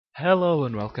Hello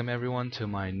and welcome everyone to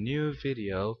my new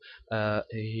video.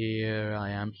 Here I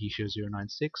am,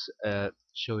 Hisho096,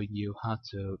 showing you how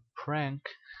to prank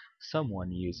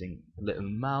someone using little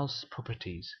mouse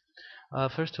properties.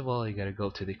 First of all, you gotta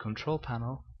go to the control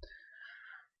panel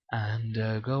and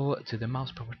go to the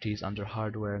mouse properties under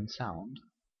hardware and sound.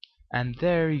 And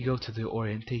there you go to the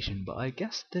orientation, but I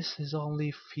guess this is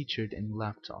only featured in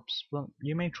laptops. Well,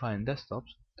 you may try in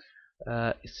desktops.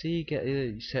 See, you get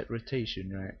set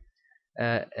rotation, right?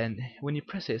 And when you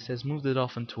press it, it says move it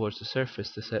often towards the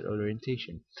surface to set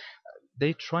orientation.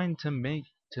 They trying to make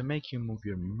you move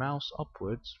your mouse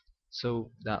upwards,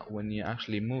 so that when you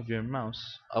actually move your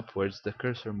mouse upwards, the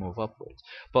cursor move upwards.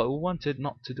 But we wanted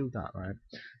not to do that, right?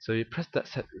 So you press that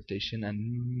set rotation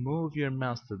and move your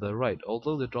mouse to the right,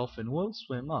 although the dolphin will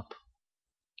swim up.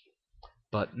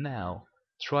 But now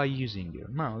try using your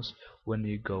mouse when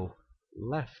you go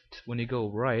left. When you go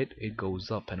right, it goes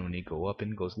up, and when you go up,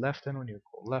 it goes left, and when you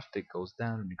go left, it goes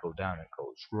down, and when you go down, it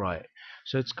goes right.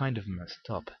 So it's kind of messed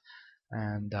up,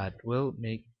 and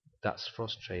that's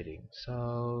frustrating.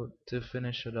 So to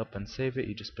finish it up and save it,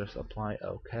 you just press apply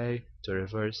OK. To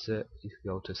reverse it, you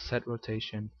go to set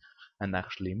rotation and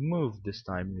actually move this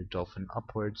time your dolphin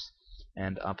upwards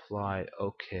and apply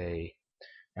OK.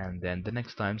 And then the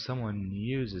next time someone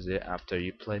uses it after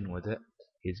you playing with it,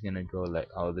 he's gonna go like,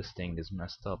 oh, this thing is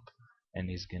messed up, and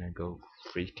he's gonna go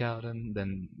freak out and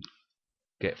then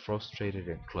get frustrated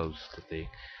and close the thing,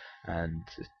 and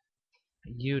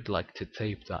you'd like to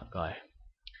tape that guy.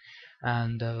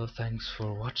 And thanks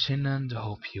for watching, and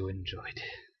hope you enjoyed.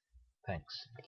 Thanks.